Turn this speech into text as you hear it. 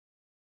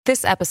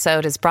This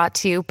episode is brought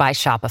to you by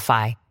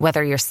Shopify.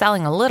 Whether you're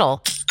selling a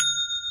little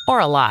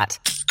or a lot,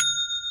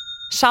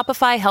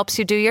 Shopify helps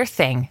you do your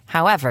thing,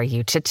 however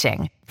you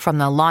cha-ching. From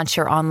the launch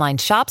your online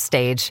shop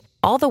stage,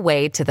 all the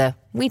way to the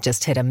we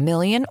just hit 1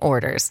 million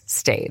orders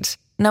stage.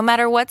 No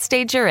matter what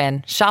stage you're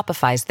in,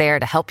 Shopify's there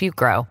to help you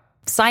grow.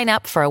 Sign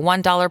up for a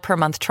 $1 per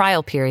month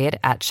trial period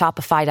at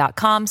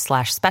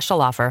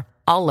shopify.com/special offer,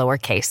 all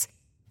lowercase.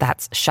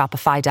 That's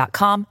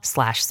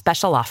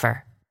shopify.com/special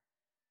offer.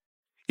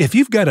 If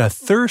you've got a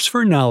thirst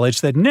for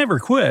knowledge that never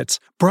quits,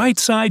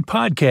 Brightside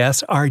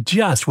Podcasts are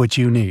just what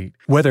you need.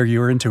 Whether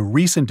you're into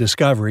recent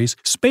discoveries,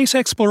 space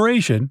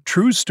exploration,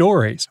 true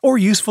stories, or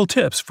useful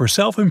tips for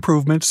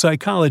self-improvement,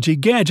 psychology,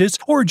 gadgets,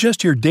 or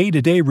just your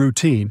day-to-day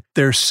routine,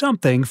 there's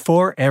something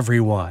for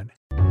everyone.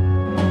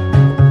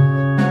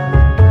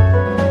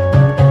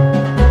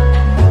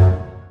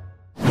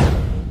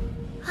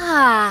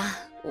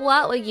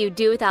 What would you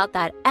do without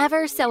that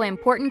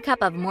ever-so-important cup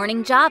of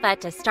morning java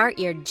to start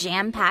your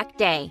jam-packed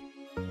day?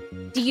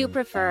 Do you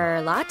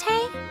prefer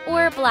latte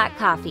or black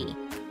coffee?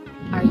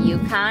 Are you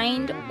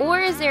kind,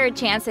 or is there a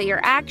chance that you're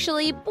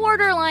actually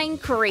borderline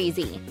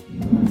crazy?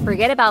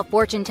 Forget about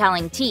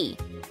fortune-telling tea.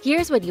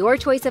 Here's what your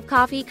choice of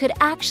coffee could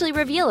actually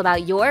reveal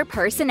about your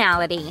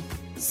personality.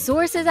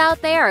 Sources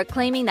out there are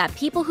claiming that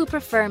people who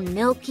prefer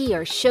milky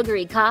or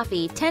sugary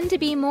coffee tend to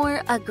be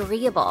more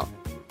agreeable,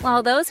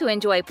 while those who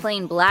enjoy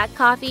plain black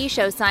coffee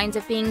show signs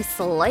of being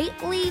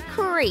slightly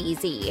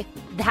crazy.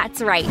 That's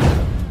right.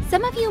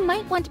 Some of you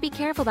might want to be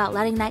careful about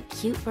letting that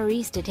cute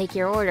barista take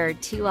your order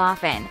too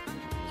often.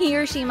 He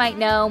or she might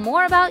know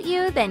more about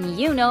you than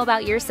you know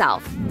about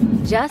yourself.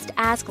 Just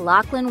ask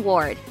Lachlan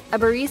Ward, a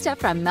barista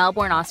from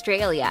Melbourne,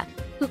 Australia,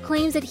 who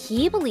claims that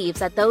he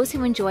believes that those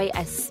who enjoy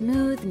a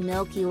smooth,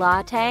 milky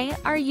latte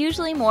are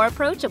usually more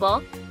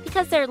approachable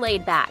because they're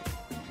laid back.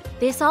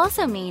 This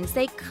also means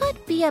they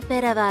could be a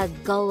bit of a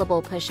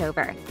gullible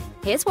pushover.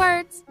 His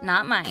words,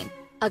 not mine.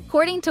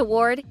 According to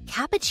Ward,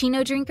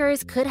 cappuccino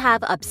drinkers could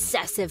have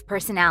obsessive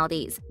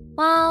personalities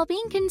while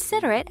being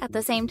considerate at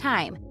the same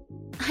time.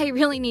 I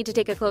really need to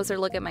take a closer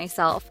look at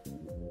myself.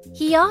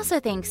 He also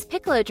thinks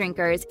piccolo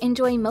drinkers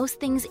enjoy most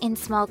things in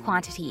small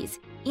quantities.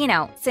 You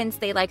know, since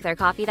they like their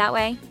coffee that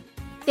way.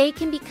 They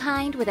can be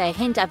kind with a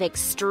hint of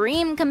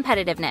extreme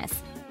competitiveness.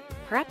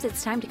 Perhaps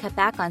it's time to cut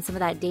back on some of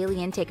that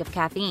daily intake of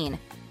caffeine.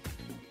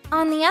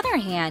 On the other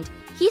hand,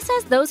 he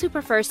says those who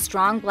prefer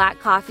strong black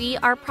coffee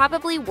are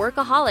probably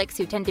workaholics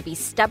who tend to be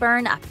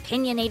stubborn,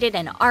 opinionated,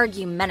 and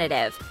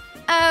argumentative.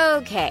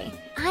 Okay,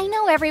 I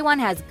know everyone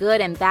has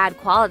good and bad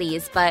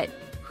qualities, but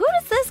who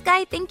does this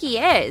guy think he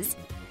is?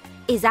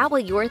 Is that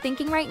what you're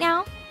thinking right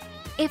now?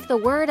 If the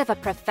word of a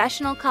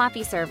professional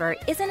coffee server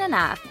isn't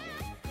enough,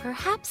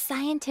 perhaps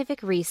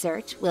scientific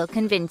research will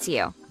convince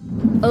you.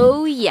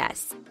 Oh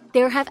yes.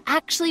 There have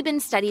actually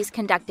been studies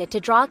conducted to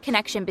draw a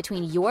connection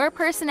between your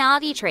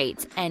personality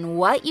traits and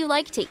what you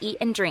like to eat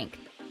and drink.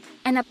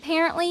 And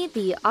apparently,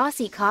 the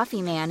Aussie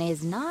coffee man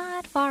is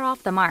not far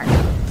off the mark.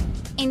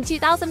 In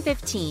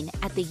 2015,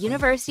 at the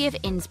University of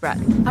Innsbruck,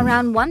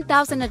 around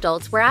 1,000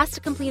 adults were asked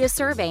to complete a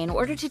survey in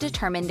order to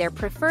determine their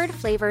preferred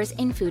flavors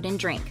in food and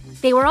drink.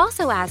 They were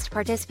also asked to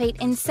participate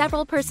in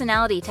several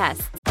personality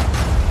tests.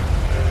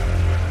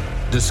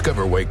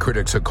 Discover why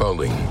critics are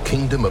calling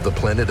Kingdom of the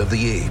Planet of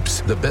the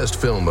Apes the best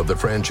film of the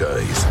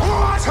franchise.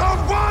 What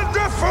a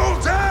wonderful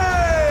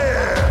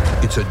day!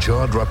 It's a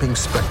jaw-dropping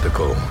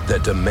spectacle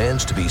that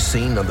demands to be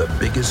seen on the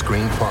biggest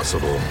screen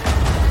possible.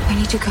 We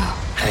need to go.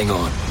 Hang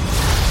on.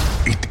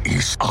 It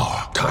is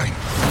our time.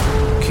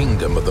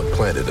 Kingdom of the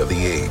Planet of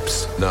the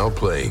Apes. Now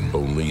playing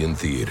only in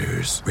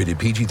theaters. Rated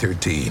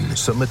PG-13.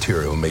 Some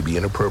material may be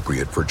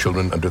inappropriate for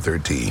children under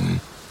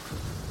 13.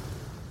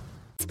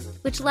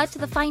 Which led to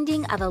the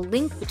finding of a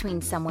link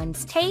between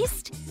someone's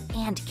taste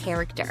and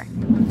character.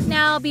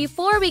 Now,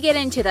 before we get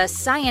into the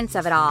science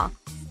of it all,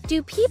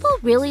 do people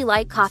really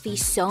like coffee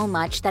so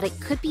much that it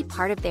could be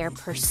part of their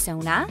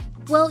persona?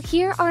 Well,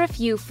 here are a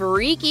few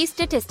freaky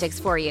statistics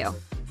for you.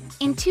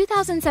 In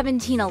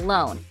 2017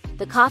 alone,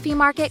 the coffee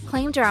market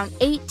claimed around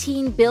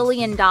 $18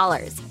 billion,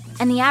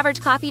 and the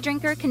average coffee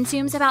drinker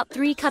consumes about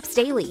 3 cups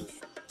daily.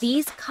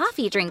 These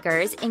coffee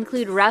drinkers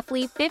include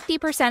roughly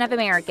 50% of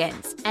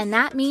Americans, and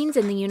that means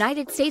in the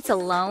United States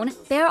alone,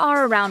 there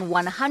are around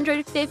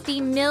 150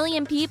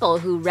 million people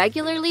who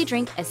regularly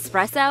drink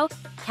espresso,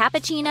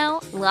 cappuccino,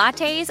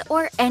 lattes,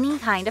 or any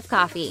kind of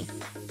coffee.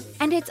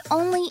 And it's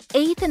only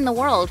 8th in the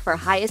world for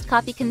highest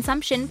coffee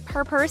consumption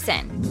per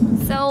person.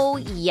 So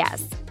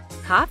yes,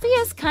 coffee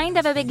is kind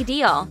of a big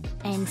deal,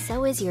 and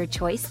so is your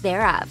choice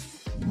thereof.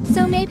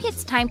 So maybe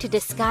it's time to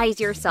disguise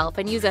yourself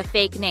and use a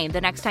fake name the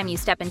next time you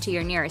step into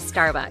your nearest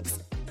Starbucks.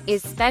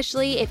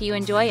 Especially if you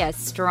enjoy a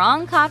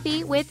strong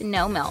coffee with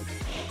no milk.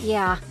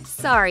 Yeah,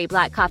 sorry,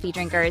 black coffee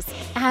drinkers.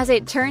 As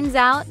it turns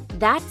out,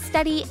 that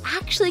study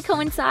actually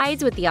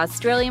coincides with the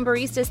Australian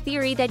barista's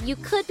theory that you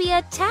could be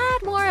a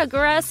tad more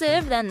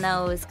aggressive than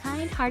those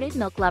kind-hearted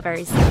milk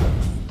lovers.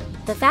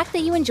 The fact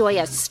that you enjoy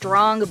a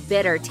strong,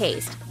 bitter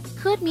taste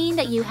could mean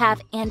that you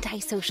have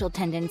antisocial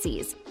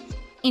tendencies.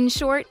 In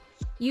short,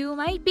 You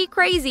might be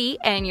crazy,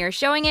 and you're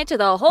showing it to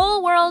the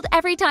whole world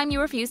every time you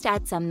refuse to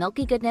add some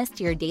milky goodness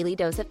to your daily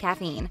dose of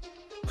caffeine.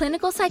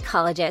 Clinical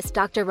psychologist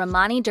Dr.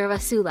 Ramani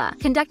Durvasula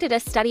conducted a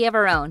study of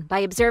her own by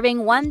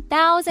observing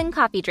 1,000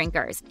 coffee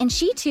drinkers, and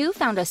she too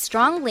found a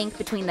strong link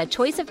between the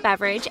choice of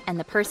beverage and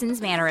the person's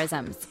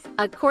mannerisms.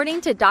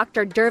 According to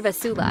Dr.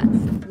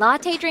 Durvasula,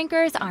 latte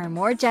drinkers are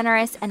more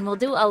generous and will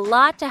do a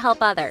lot to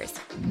help others.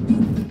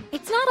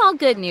 It's not all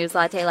good news,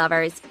 latte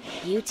lovers.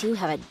 You too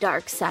have a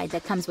dark side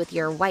that comes with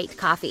your white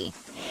coffee.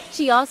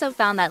 She also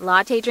found that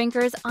latte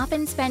drinkers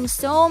often spend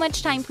so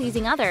much time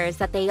pleasing others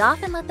that they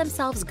often let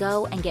themselves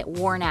go and get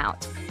worn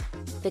out.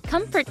 The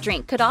comfort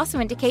drink could also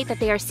indicate that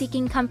they are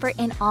seeking comfort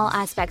in all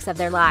aspects of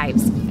their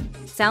lives.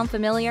 Sound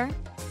familiar?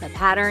 The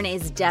pattern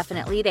is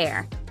definitely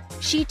there.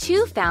 She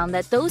too found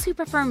that those who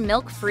prefer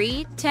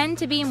milk-free tend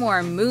to be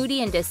more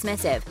moody and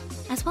dismissive,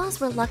 as well as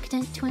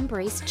reluctant to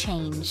embrace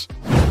change.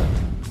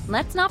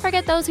 Let's not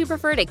forget those who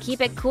prefer to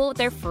keep it cool with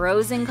their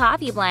frozen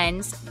coffee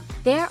blends.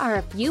 There are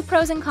a few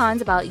pros and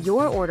cons about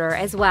your order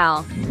as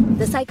well.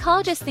 The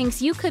psychologist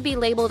thinks you could be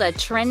labeled a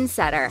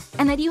trendsetter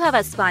and that you have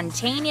a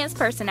spontaneous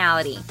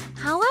personality.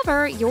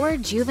 However, your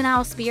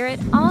juvenile spirit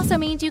also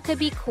means you could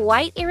be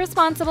quite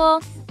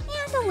irresponsible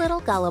and a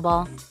little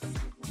gullible.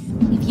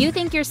 If you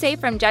think you're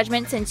safe from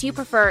judgment since you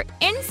prefer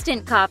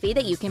instant coffee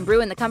that you can brew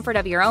in the comfort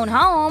of your own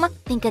home,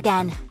 think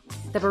again.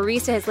 The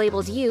barista has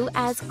labeled you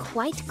as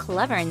quite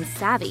clever and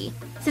savvy,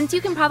 since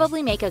you can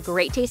probably make a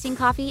great tasting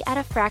coffee at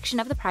a fraction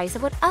of the price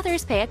of what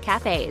others pay at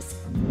cafes.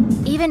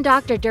 Even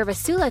Dr.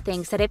 Durvasula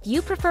thinks that if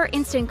you prefer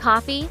instant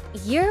coffee,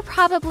 you're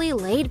probably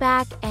laid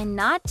back and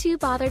not too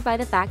bothered by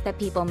the fact that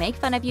people make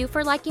fun of you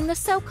for liking the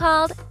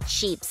so-called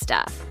cheap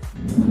stuff.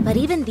 But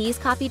even these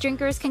coffee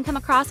drinkers can come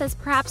across as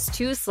perhaps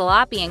too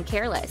sloppy and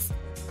careless,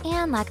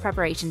 and lack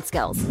preparation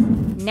skills.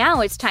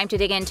 Now it's time to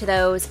dig into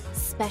those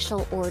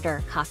special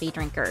order coffee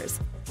drinkers.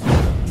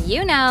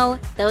 You know,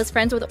 those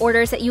friends with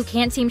orders that you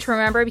can't seem to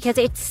remember because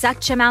it's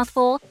such a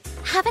mouthful.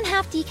 Haven't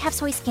half decaf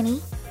soy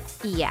skinny?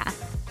 Yeah,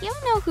 you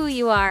know who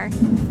you are.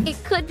 It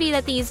could be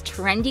that these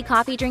trendy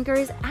coffee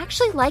drinkers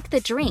actually like the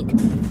drink,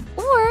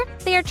 or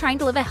they are trying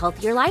to live a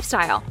healthier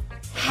lifestyle.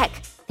 Heck,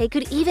 they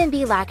could even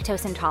be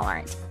lactose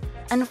intolerant.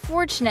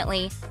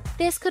 Unfortunately,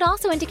 this could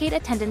also indicate a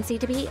tendency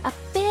to be a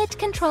bit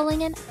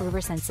controlling and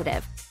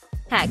oversensitive.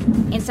 Heck,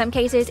 in some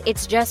cases,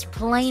 it's just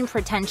plain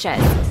pretentious.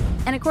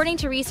 And according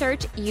to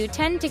research, you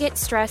tend to get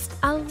stressed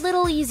a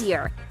little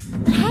easier.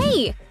 But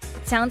hey,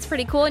 it sounds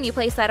pretty cool when you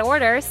place that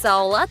order,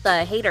 so let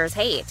the haters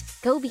hate.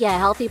 Go be a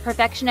healthy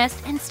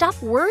perfectionist and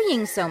stop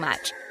worrying so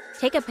much.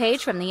 Take a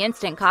page from the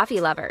instant coffee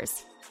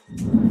lovers.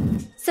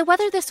 So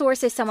whether the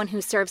source is someone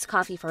who serves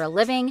coffee for a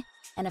living,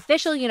 an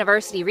official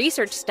university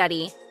research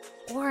study,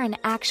 or an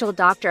actual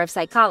doctor of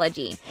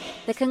psychology,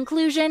 the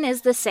conclusion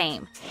is the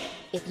same.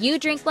 If you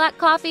drink black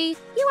coffee,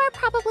 you are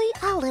probably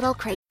a little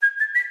crazy.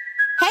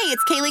 Hey,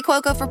 it's Kaylee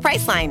Cuoco for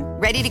Priceline.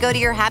 Ready to go to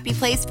your happy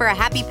place for a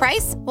happy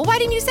price? Well, why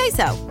didn't you say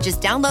so?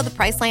 Just download the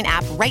Priceline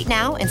app right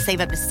now and save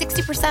up to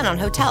 60% on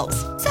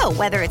hotels. So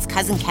whether it's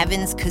Cousin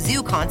Kevin's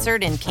Kazoo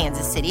Concert in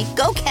Kansas City,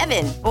 go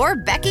Kevin, or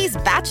Becky's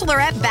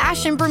Bachelorette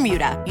Bash in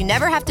Bermuda, you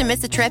never have to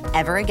miss a trip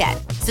ever again.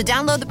 So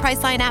download the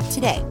Priceline app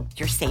today.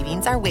 Your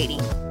savings are waiting.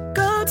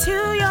 Go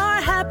to your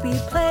happy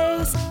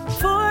place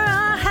for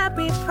a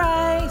happy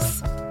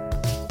price.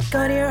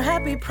 Go to your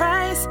happy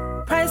price,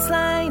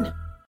 Priceline.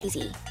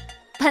 Easy.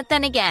 But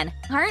then again,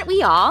 aren't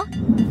we all?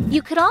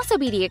 You could also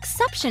be the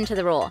exception to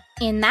the rule.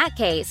 In that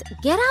case,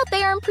 get out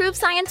there and prove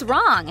science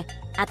wrong.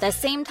 At the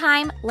same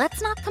time,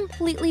 let's not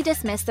completely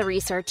dismiss the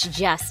research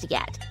just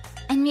yet.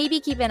 And maybe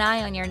keep an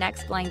eye on your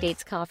next blind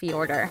date's coffee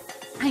order.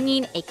 I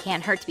mean, it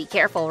can't hurt to be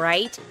careful,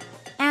 right?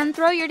 And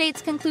throw your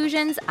date's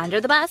conclusions under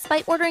the bus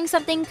by ordering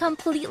something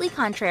completely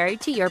contrary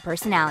to your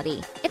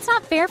personality. It's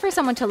not fair for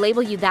someone to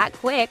label you that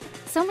quick,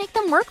 so make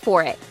them work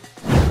for it.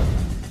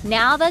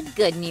 Now the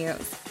good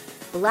news.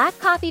 Black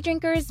coffee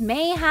drinkers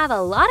may have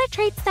a lot of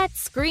traits that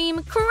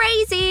scream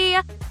crazy,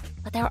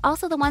 but they're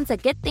also the ones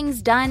that get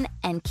things done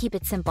and keep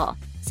it simple.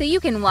 So you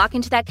can walk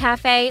into that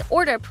cafe,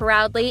 order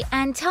proudly,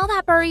 and tell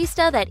that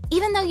barista that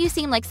even though you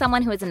seem like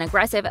someone who is an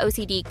aggressive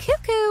OCD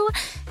cuckoo,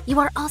 you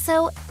are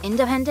also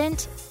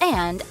independent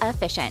and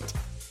efficient.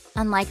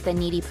 Unlike the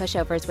needy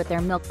pushovers with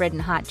their milk-ridden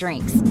hot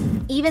drinks.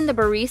 Even the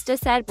barista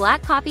said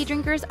black coffee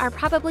drinkers are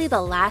probably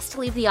the last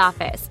to leave the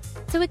office,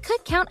 so it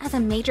could count as a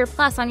major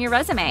plus on your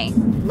resume.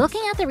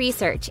 Looking at the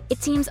research,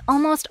 it seems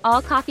almost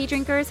all coffee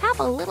drinkers have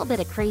a little bit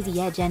of crazy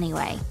edge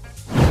anyway.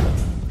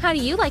 How do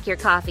you like your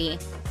coffee?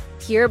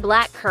 Pure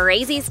black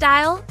crazy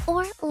style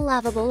or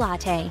lovable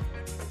latte?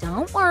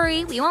 Don't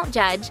worry, we won't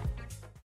judge.